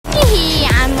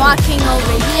walking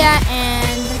over here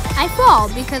and I fall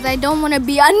because I don't want to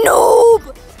be a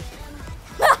noob.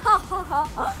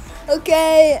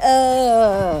 Okay,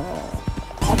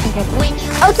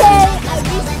 okay, I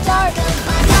restart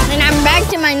and I'm back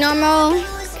to my normal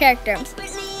character.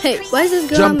 Hey, why is this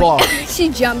girl? Jump off. She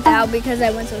jumped out because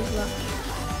I went so slow.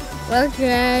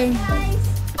 Okay.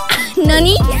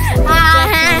 Nani?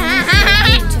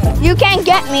 You can't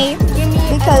get me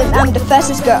because I'm the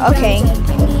fastest girl. Okay.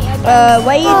 What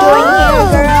are you doing here,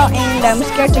 girl? And I'm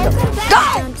scared to go.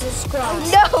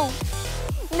 Go!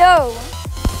 No!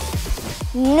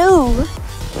 No!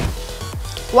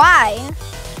 Why?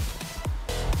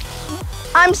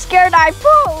 I'm scared I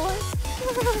fall.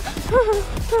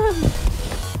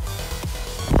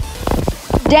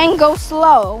 Then go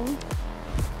slow.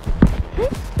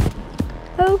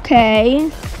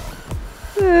 Okay.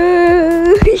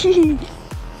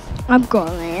 I'm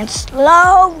going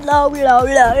slow, low.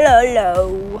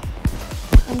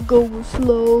 I'm going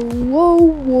slow.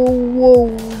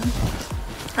 Whoa.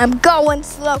 I'm going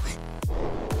slow.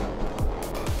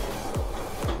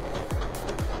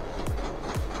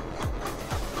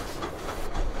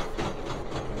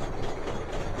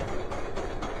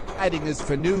 Fighting is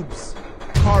for noobs.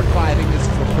 Hard fighting is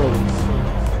for pros.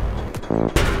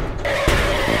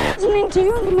 Listening to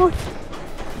you anymore.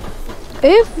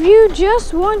 If you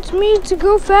just want me to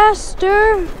go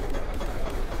faster.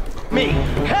 Me,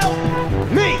 help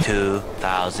me!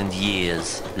 2,000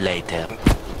 years later.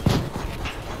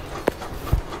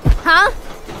 Huh?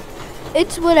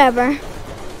 It's whatever.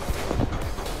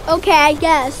 Okay, I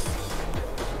guess.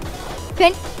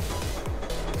 Can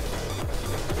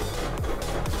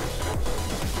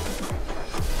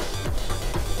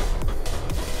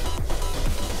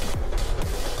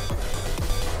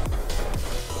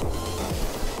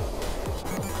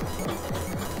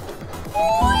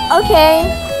Okay,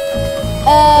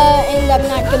 and I'm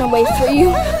not gonna wait for you.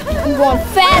 I'm going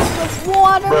fast with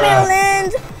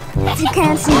watermelons. If you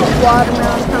can't see the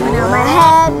watermelons coming out of my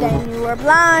head, then you are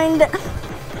blind.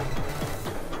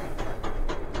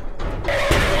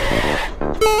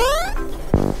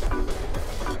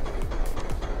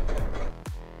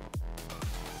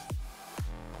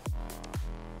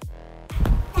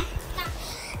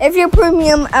 If you're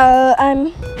premium, wait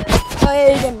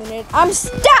a minute, I'm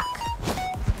stuck.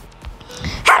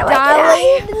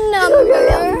 Dialing the number.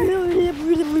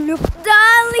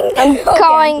 Dialing. I'm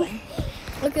calling.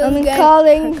 Okay, I'm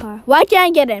calling. Why can't I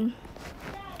get in?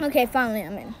 Okay, finally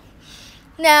I'm in.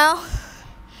 Now,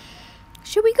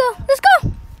 should we go? Let's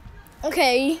go.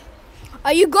 Okay,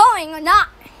 are you going or not?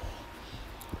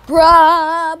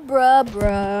 Bruh.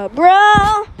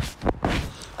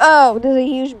 Oh, there's a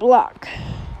huge block.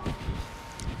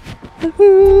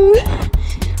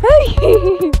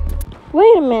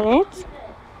 Wait a minute.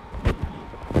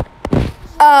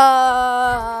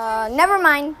 Never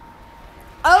mind.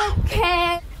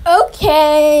 Okay,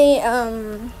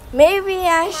 maybe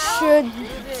I should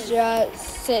just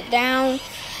sit down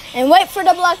and wait for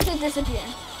the block to disappear.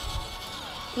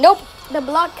 Nope, the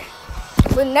block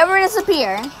will never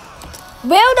disappear.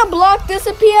 Will the block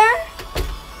disappear?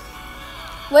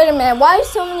 Wait a minute, why are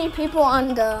so many people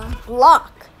on the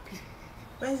block?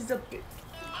 Where's the...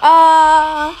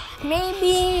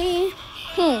 Maybe,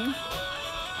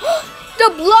 The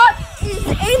block is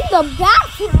in the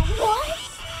bathroom. What?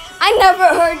 I never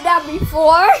heard that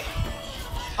before.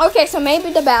 Okay, so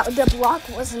maybe the block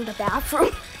was in the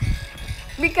bathroom.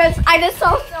 Because I just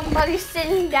saw somebody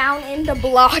sitting down in the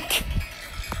block.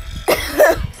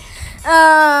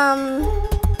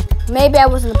 Maybe I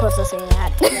wasn't supposed to say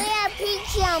that. Yeah,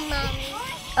 pizza, mommy.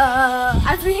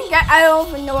 I think I don't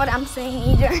even know what I'm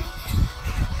saying either.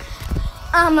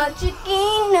 I'm a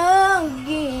chicken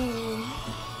nugget.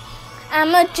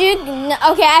 I'm a chicken.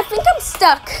 Okay, I think I'm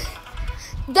stuck.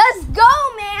 Let's go,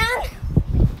 man.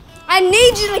 I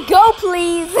need you to go,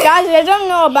 please. Guys, I don't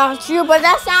know about you, but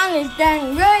that sound is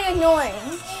done really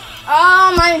annoying.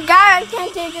 Oh my God, I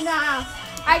can't take it off.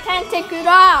 I can't take it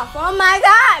off. Oh my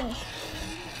God.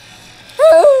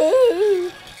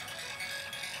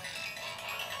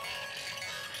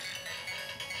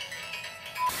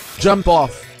 Jump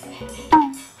off.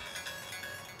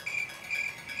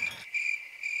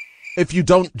 If you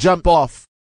don't jump off.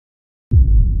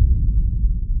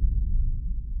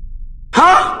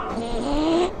 Huh?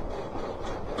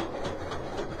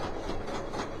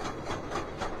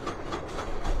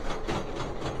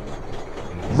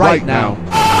 Right now.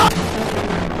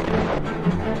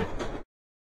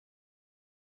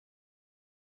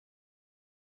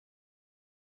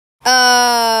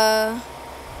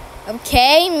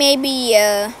 Okay, maybe,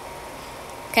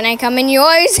 can I come in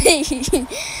yours?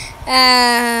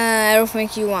 I don't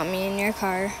think you want me in your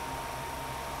car.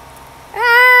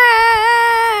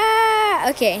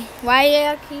 Okay, why do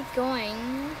I keep going?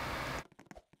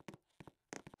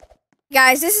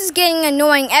 Guys, this is getting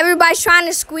annoying. Everybody's trying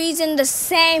to squeeze in the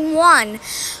same one.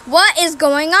 What is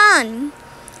going on?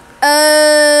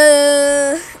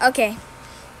 Okay.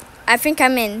 I think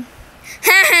I'm in.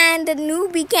 The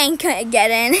newbie can't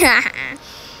get in.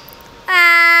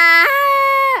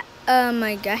 Oh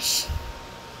my gosh.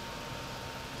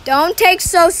 Don't take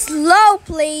so slow,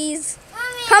 please.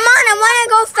 Mommy, come on, I want to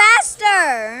go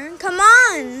faster. Come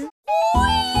on.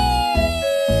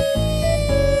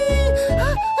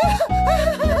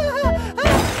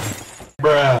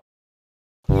 Bruh.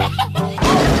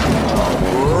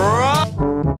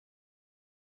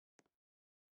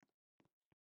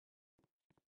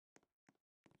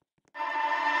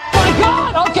 My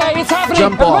God! Okay, it's happening.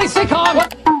 Jump off. Everybody stay calm.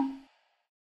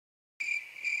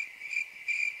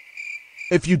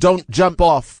 If you don't jump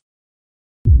off.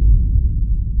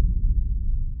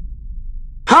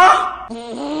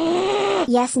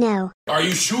 Yes, no. Are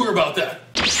you sure about that?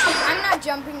 I'm not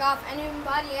jumping off.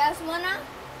 Anybody else wanna?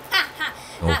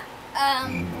 Right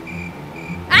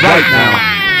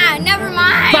now. Never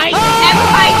mind.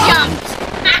 Everybody jumped.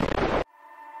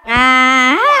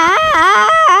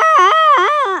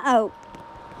 Oh.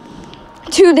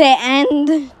 To the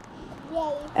end.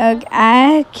 Okay,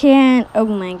 I can't. Oh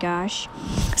my gosh.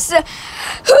 So,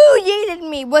 who yeeted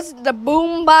me? Was it the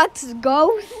boombox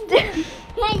ghost?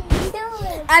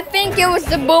 I think it was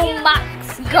the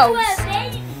boombox ghost.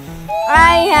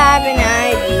 I have an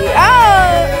idea.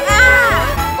 Oh!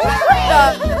 What the?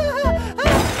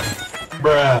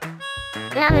 Bruh.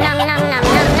 Nom nom nom nom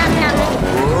nom nom nom.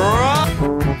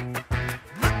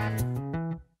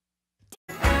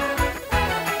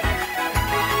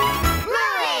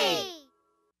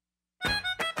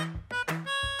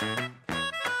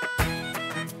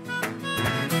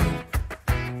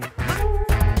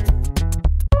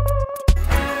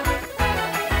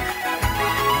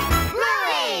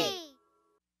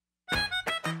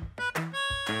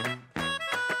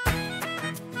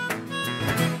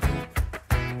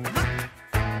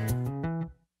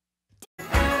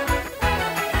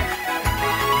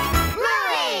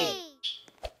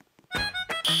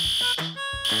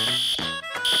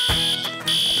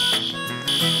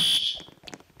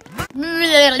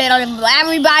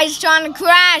 Everybody's trying to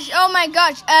crash. Oh my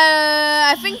gosh.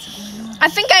 I think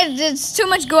there's too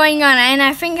much going on, and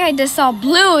I think I just saw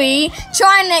Bluey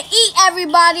trying to eat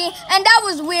everybody, and that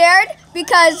was weird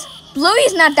because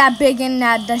Bluey's not that big in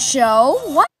the show.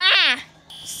 What?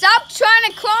 Stop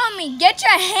trying to crawl me. Get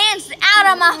your hands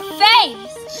out of my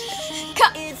face.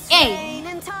 Hey.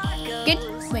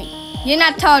 Wait. You're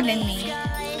not taller than me.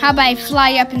 How about I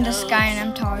fly up in the sky and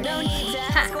I'm taller than you?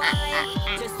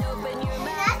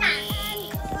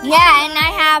 Yeah, and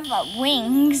I have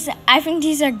wings. I think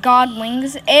these are God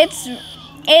wings. It's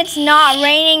not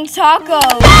raining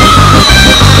tacos.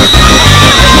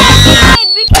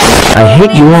 I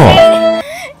hate you all.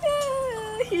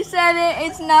 He said it.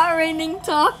 It's not raining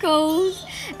tacos.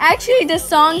 Actually, the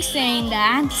song's saying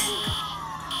that.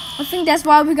 I think that's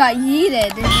why we got yeeted.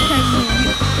 It's because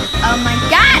oh my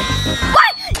God!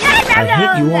 What? I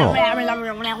hate you all.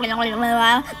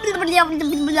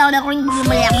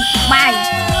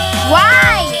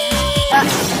 Why?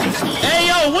 Hey,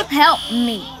 yo, what? Help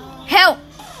me. Help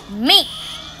me.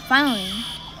 Finally.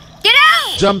 Get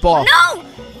out! Jump off. No!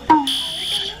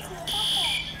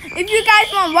 If you guys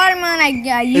want watermelon,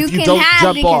 you If you can don't have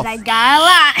jump because off. I got a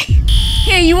lot.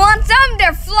 Here, you want some?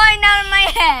 They're flying out of my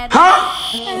head.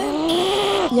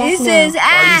 Yes, This no. is Are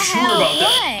you sure hell about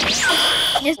that? what?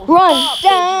 Just run.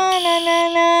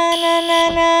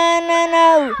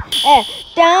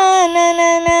 No.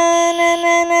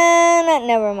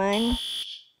 Never mind.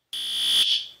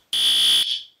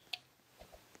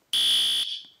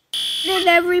 Where did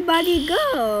everybody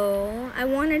go? I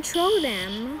want to troll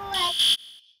them.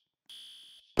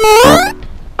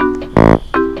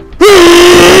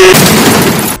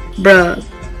 Bruh.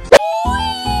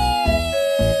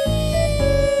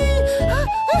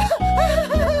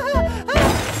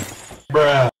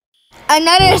 Bruh.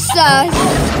 Another sus.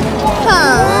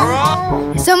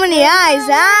 Huh. So many eyes.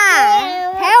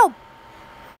 Help.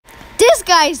 This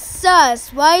guy's sus.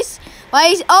 Why is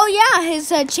oh yeah,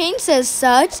 his chain says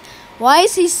such. Why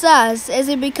is he sus? Is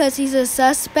it because he's a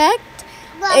suspect?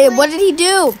 What did he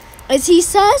do? Is he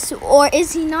sus or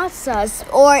is he not sus?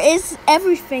 Or is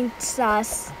everything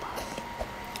sus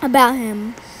about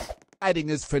him? Fighting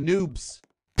is for noobs.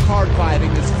 Card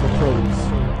fighting is for pros.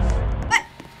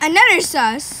 Another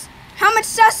sus. How much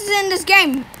sus is in this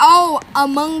game? Oh,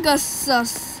 Among Us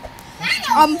sus.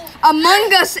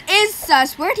 Among Us is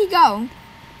sus. Where'd he go?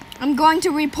 I'm going to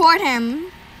report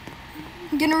him.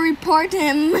 I'm gonna report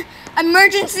him.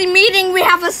 Emergency meeting. We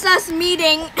have a sus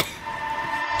meeting.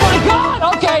 Oh my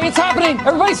God! Okay, it's happening.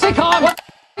 Everybody stay calm.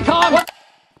 Stay calm.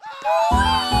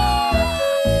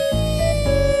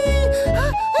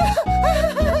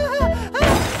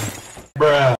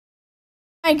 Bruh. Oh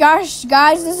my gosh,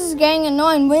 guys, this is getting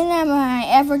annoying. When am I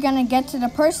ever gonna get to the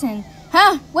person?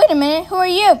 Huh? Wait a minute. Who are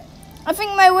you? I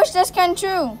think my wish does come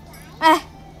true.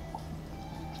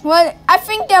 What? I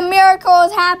think the miracle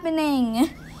is happening.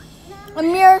 A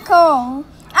miracle.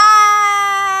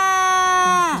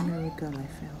 Ah!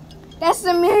 That's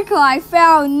the miracle I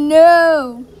found.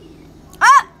 No.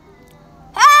 Ah!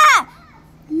 Ah!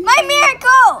 My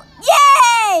miracle!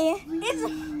 Yay!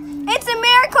 It's a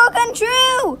miracle come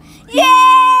true!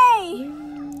 Yay!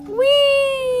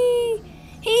 Whee!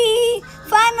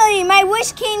 Finally, my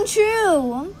wish came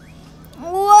true.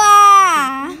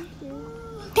 Wow!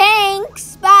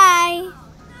 Thanks. Bye.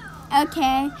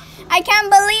 Okay. I can't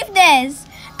believe this.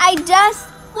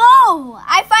 Whoa!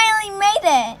 I finally made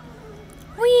it.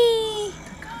 Whee!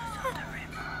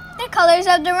 The colors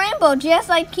of the rainbow, just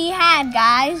like he had,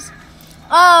 guys.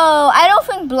 Oh, I don't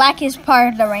think black is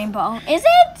part of the rainbow. Is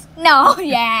it? No,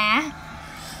 yeah.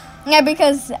 Yeah,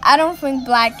 because I don't think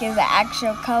black is the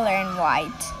actual color in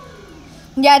white.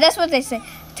 Yeah, that's what they say.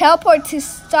 Teleport to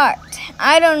start.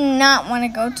 I do not want to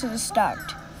go to the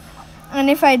start. And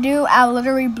if I do, I'll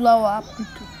literally blow up.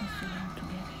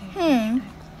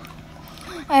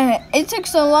 It took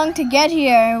so long to get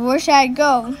here. Where should I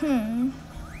go?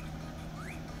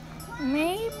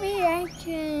 Maybe I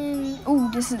can...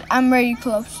 Ooh, I'm very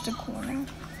close to the corner.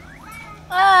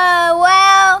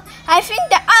 Well, I think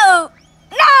that... Oh!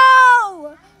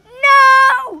 No!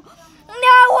 No!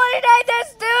 No, what did I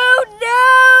just do?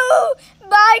 No!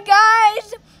 Bye,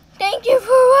 guys. Thank you for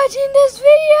watching this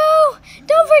video.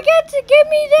 Don't forget to give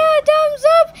me the thumbs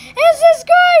up and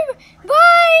subscribe.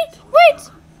 Bye. Wait.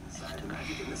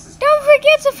 Don't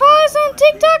forget to follow us on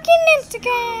TikTok and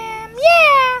Instagram.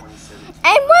 Yeah.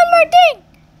 And one more thing.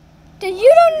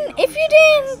 If you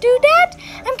didn't do that,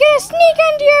 I'm gonna sneak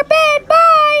under your bed.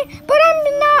 Bye. But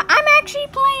I'm actually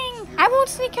playing. I won't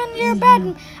sneak under your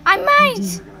bed. I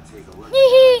might.